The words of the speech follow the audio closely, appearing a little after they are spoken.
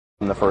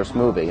the first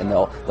movie, and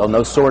they'll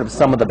know sort of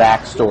some of the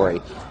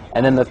backstory.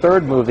 And then the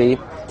third movie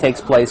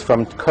takes place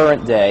from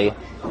current day,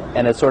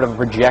 and it's sort of a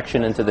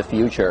projection into the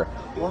future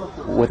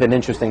with an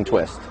interesting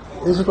twist.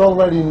 Is it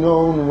already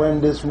known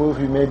when this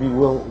movie maybe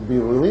will be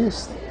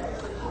released?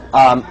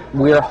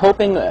 We're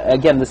hoping,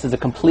 again, this is a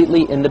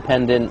completely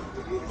independent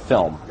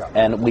film,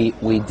 and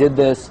we did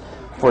this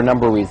for a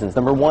number of reasons.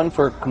 Number one,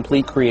 for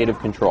complete creative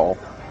control.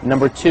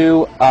 Number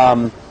two,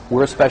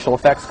 we're a special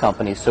effects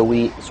company, so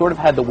we sort of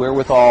had the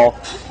wherewithal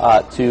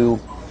to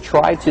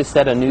try to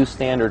set a new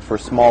standard for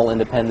small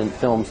independent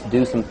films, to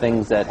do some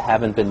things that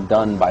haven't been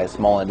done by a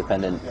small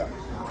independent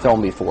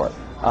film before.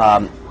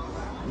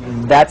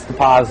 That's the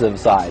positive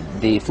side.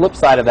 The flip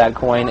side of that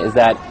coin is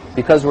that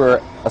because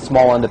we're a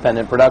small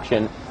independent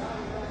production,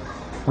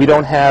 we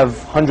don't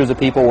have hundreds of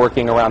people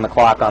working around the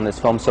clock on this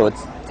film, so it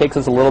takes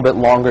us a little bit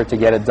longer to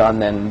get it done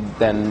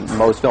than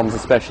most films,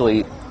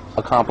 especially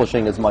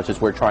accomplishing as much as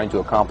we're trying to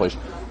accomplish.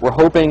 We're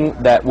hoping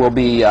that we'll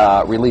be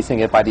releasing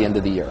it by the end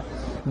of the year.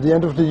 The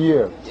end of the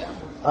year.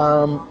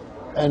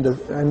 And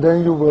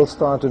then you will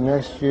start the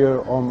next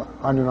year on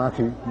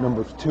Anunnaki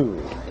number 2.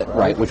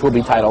 Right, which will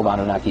be titled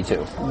Anunnaki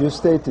 2. You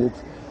stated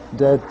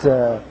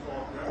that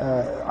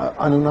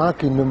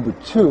Anunnaki number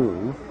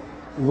 2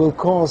 will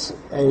cause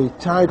a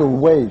tidal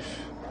wave.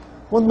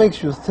 What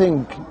makes you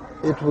think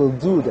it will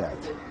do that?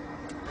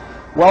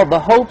 Well, the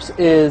hopes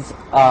is,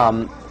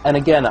 and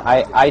again,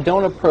 I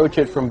don't approach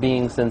it from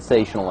being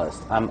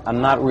sensationalist.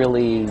 I'm not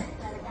really,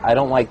 I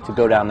don't like to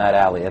go down that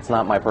alley. It's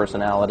not my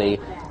personality.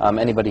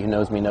 Anybody who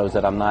knows me knows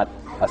that I'm not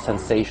a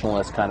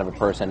sensationalist kind of a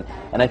person.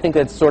 And I think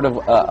that's sort of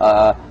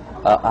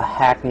a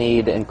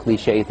hackneyed and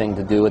cliche thing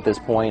to do at this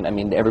point. I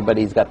mean,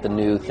 everybody's got the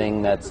new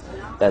thing that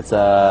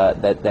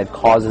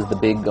causes the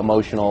big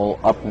emotional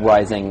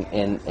uprising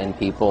in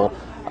people.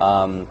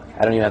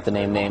 I don't even have to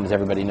name names.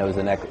 Everybody knows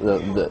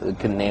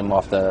can name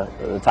off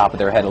the top of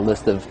their head a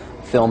list of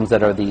films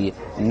that are the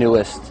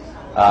newest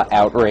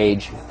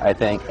outrage, I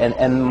think.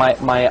 And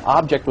my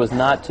object was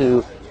not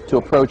to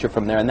approach it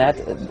from there, and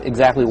that's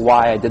exactly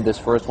why I did this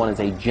first one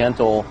as a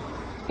gentle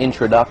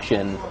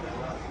introduction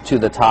to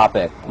the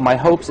topic. My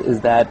hopes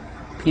is that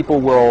people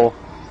will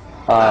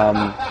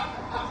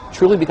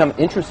truly become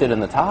interested in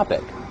the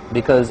topic,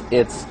 because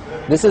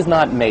this is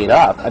not made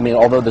up. I mean,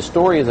 although the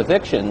story is a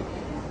fiction,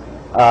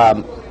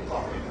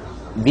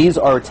 these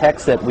are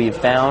texts that we've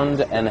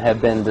found and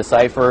have been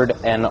deciphered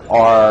and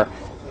are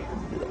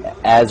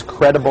as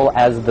credible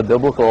as the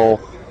biblical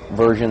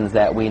versions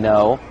that we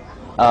know.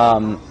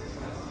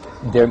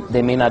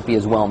 They may not be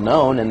as well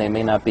known, and they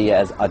may not be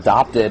as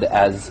adopted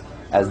as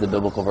the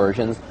biblical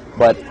versions,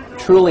 but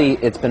truly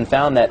it's been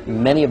found that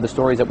many of the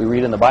stories that we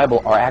read in the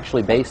Bible are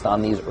actually based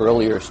on these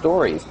earlier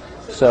stories.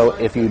 So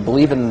if you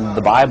believe in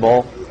the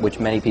Bible, which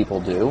many people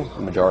do,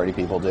 the majority of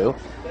people do,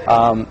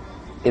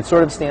 it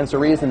sort of stands to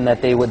reason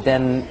that they would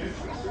then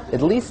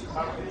at least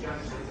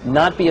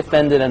not be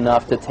offended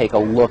enough to take a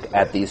look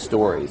at these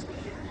stories.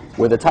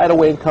 Where the tidal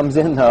wave comes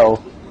in,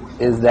 though,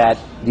 is that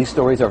these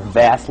stories are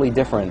vastly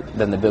different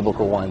than the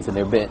biblical ones, and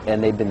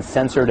they've been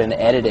censored and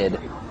edited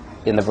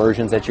in the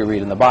versions that you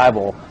read in the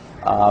Bible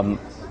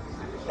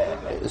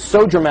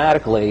so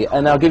dramatically.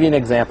 And I'll give you an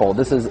example.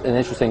 This is an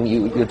interesting.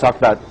 You talked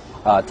about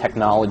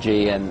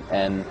technology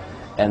and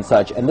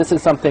such, and this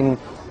is something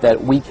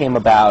that we came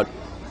about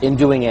in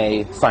doing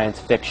a science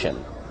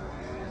fiction.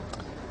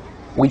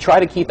 We try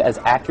to keep as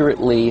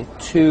accurately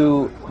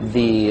to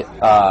the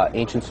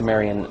ancient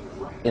Sumerian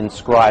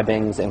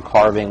inscribings and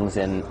carvings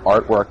and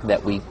artwork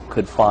that we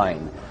could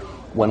find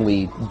when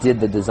we did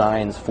the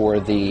designs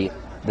for the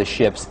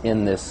ships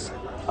in this.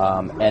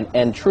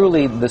 And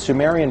truly, the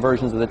Sumerian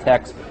versions of the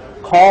text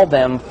call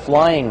them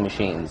flying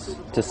machines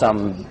to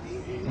some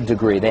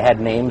degree. They had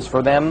names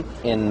for them.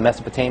 In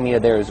Mesopotamia,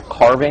 there's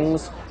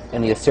carvings,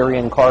 in the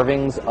Assyrian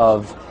carvings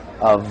of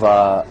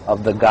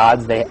the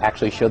gods. They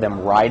actually show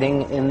them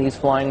riding in these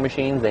flying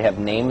machines. They have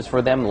names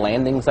for them,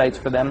 landing sites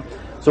for them.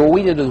 So what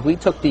we did is we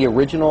took the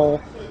original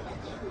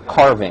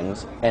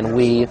carvings and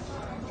we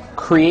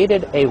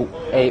created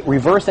a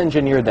reverse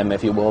engineered them,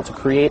 if you will, to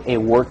create a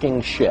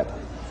working ship.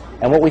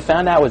 And what we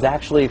found out was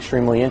actually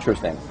extremely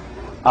interesting.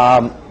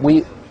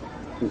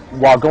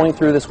 While going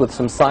through this with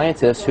some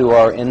scientists who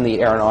are in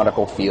the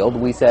aeronautical field,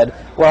 we said,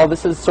 well,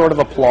 this is sort of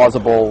a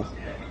plausible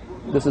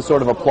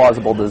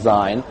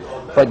design,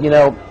 but you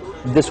know,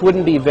 this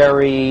wouldn't be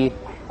very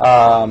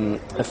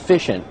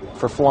efficient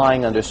for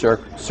flying under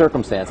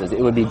circumstances. It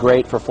would be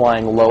great for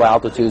flying low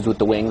altitudes with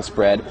the wings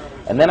spread.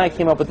 And then I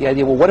came up with the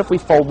idea, well, what if we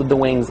folded the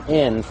wings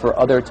in for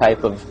other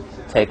type of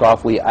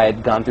takeoff? I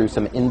had gone through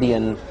some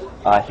Indian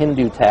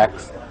Hindu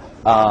texts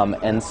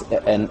and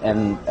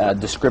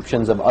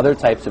descriptions of other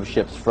types of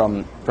ships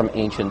from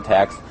ancient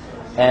texts.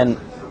 And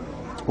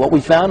what we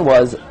found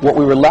was, what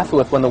we were left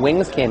with when the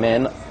wings came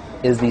in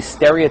is the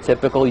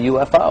stereotypical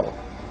UFO.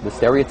 The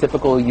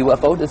stereotypical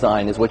UFO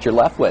design is what you're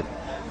left with,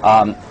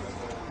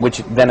 which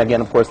then again,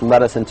 of course,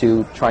 led us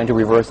into trying to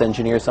reverse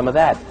engineer some of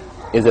that.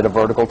 Is it a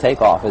vertical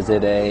takeoff? Is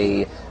it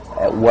a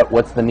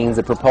what's the means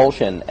of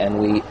propulsion, and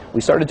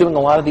we started doing a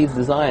lot of these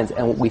designs,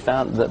 and we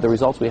found that the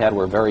results we had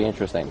were very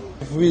interesting.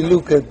 If we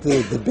look at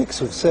the big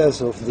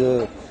success of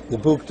the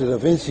book The Da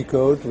Vinci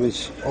Code,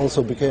 which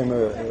also became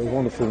a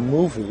wonderful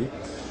movie,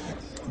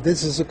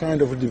 this is a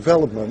kind of a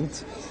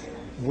development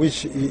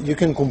which you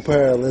can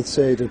compare, let's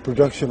say, the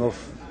production of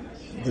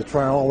the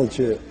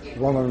trilogy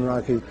 1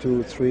 Anunnaki,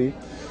 2, 3,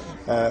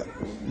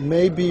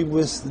 maybe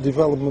with the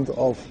development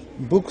of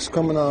books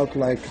coming out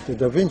like the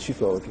Da Vinci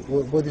Code.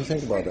 What do you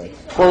think about that?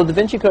 Well, the Da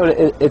Vinci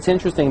Code, it's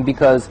interesting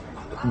because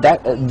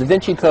that Da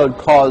Vinci Code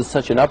caused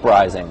such an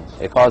uprising.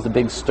 It caused a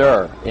big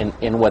stir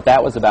in what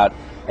that was about.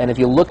 And if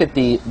you look at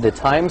the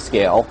time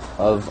scale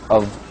of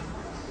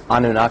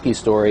Anunnaki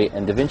story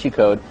and Da Vinci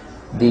Code,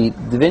 the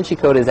Da Vinci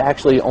Code is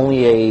actually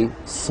only a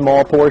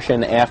small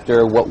portion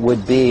after what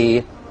would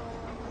be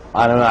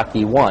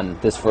Anunnaki 1,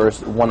 this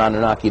first one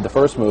Anunnaki, the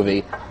first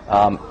movie.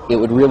 It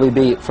would really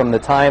be from the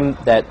time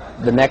that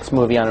the next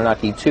movie,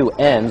 Anunnaki 2,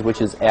 ends,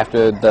 which is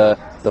after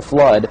the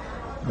flood.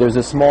 There's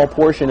a small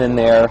portion in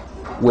there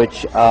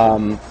which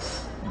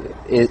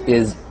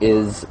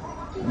is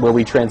where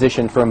we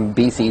transition from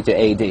BC to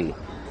AD,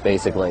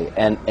 basically.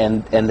 And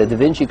the Da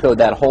Vinci Code,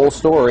 that whole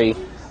story,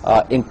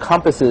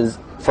 encompasses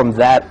from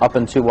that up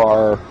into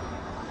our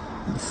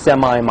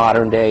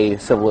semi-modern day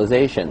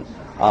civilization.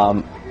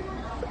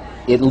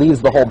 It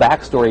leaves the whole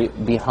backstory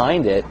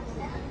behind it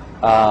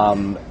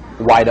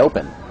wide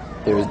open.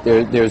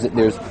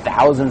 There's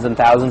thousands and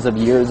thousands of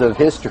years of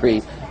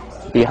history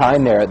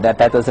behind there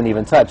that doesn't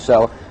even touch.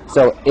 So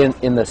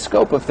in the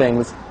scope of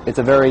things, it's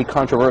a very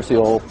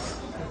controversial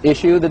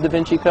issue, the Da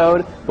Vinci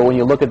Code. But when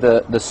you look at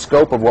the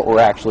scope of what we're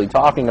actually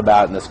talking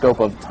about, and the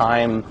scope of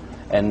time,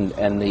 and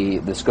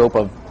the scope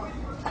of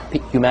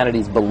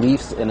humanity's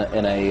beliefs in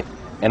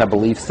a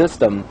belief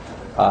system,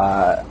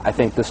 I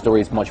think this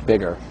story is much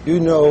bigger. You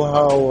know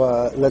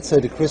how, let's say,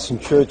 the Christian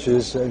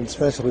churches, and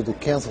especially the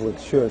Catholic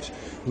Church,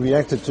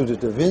 reacted to the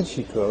Da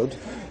Vinci Code.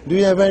 Do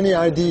you have any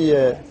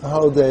idea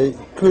how they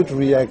could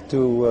react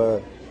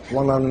to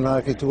 1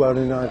 Anunnaki, 2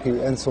 Anunnaki,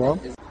 and so on?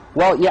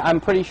 Well, yeah, I'm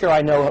pretty sure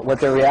I know what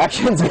their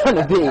reaction's going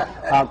to be.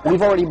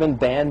 We've already been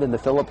banned in the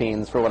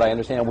Philippines, for what I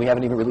understand. We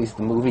haven't even released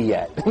the movie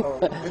yet.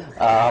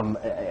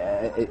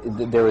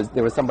 There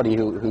was somebody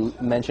who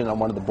mentioned on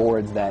one of the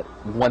boards that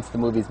once the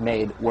movie's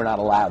made, we're not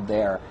allowed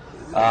there.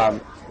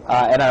 And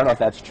I don't know if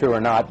that's true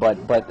or not, but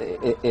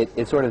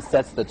it sort of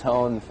sets the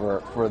tone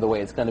for the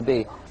way it's going to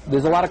be.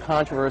 There's a lot of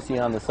controversy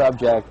on the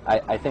subject.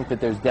 I think that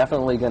there's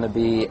definitely going to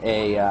be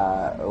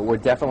we're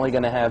definitely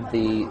going to have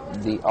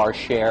our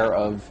share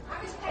of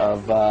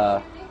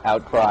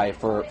outcry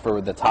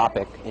for the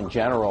topic in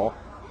general.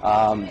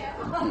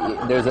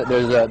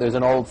 There's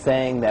an old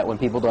saying that when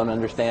people don't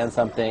understand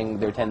something,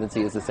 their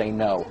tendency is to say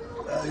no.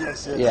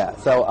 Yes. Yeah.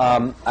 So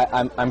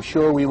I'm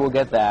sure we will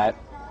get that.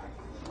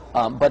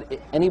 But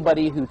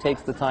anybody who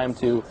takes the time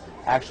to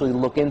actually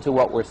look into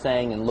what we're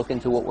saying and look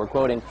into what we're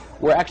quoting,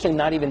 we're actually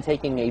not even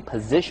taking a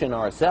position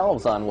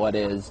ourselves on what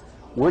is.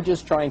 We're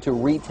just trying to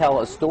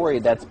retell a story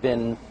that's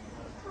been,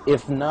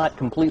 if not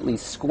completely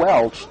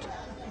squelched,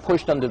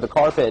 pushed under the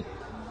carpet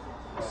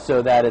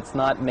so that it's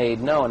not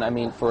made known. I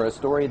mean, for a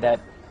story that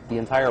the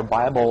entire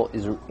Bible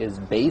is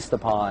based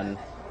upon,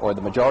 or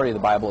the majority of the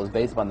Bible is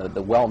based upon,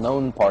 the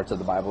well-known parts of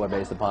the Bible are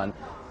based upon,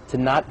 to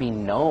not be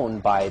known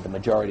by the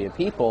majority of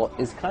people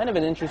is kind of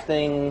an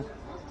interesting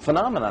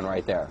phenomenon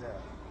right there.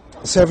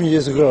 7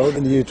 years ago,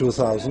 in the year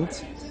 2000,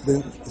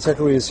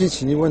 Zachariah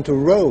Sitchin, he went to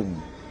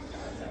Rome,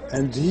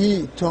 and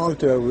he talked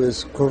there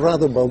with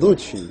Corrado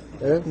Balducci.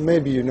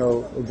 Maybe you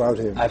know about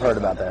him. I've heard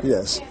about that.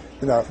 Yes.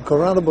 Now,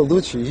 Corrado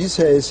Balducci, he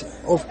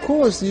says, of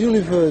course the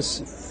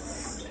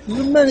universe,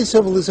 there are many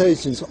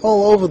civilizations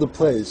all over the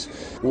place.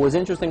 What was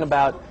interesting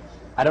about,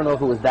 I don't know if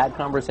it was that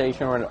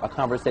conversation or a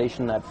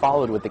conversation that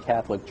followed with the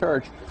Catholic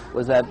Church,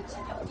 was that,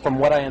 from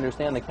what I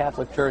understand, the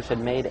Catholic Church had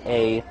made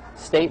a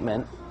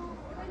statement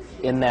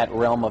in that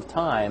realm of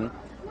time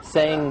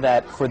saying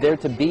that for there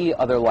to be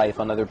other life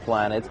on other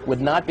planets would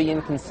not be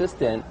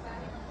inconsistent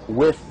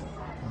with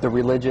the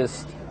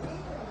religious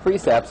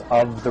precepts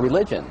of the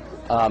religion.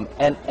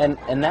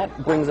 And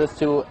that brings us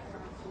to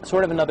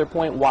sort of another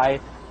point why,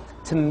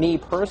 to me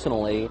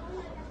personally,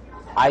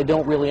 I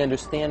don't really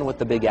understand what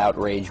the big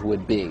outrage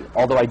would be.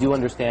 Although I do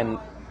understand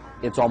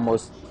it's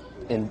almost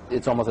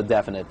a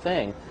definite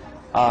thing.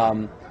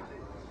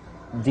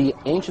 The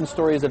ancient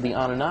stories of the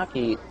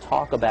Anunnaki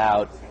talk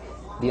about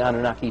the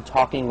Anunnaki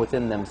talking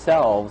within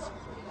themselves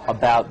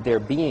about there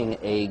being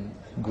a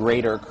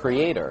greater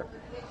creator,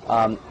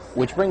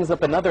 which brings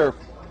up another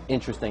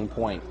interesting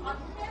point.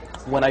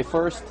 When I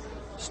first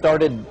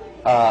started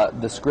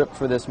the script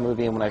for this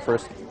movie, and when I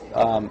first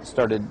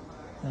started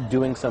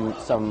doing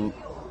some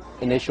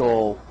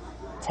initial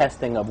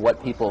testing of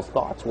what people's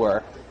thoughts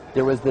were,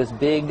 there was this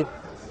big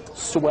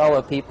swell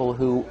of people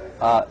who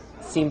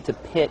seemed to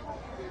pit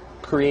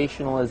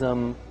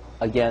creationism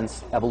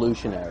against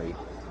evolutionary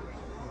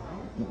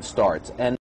starts. And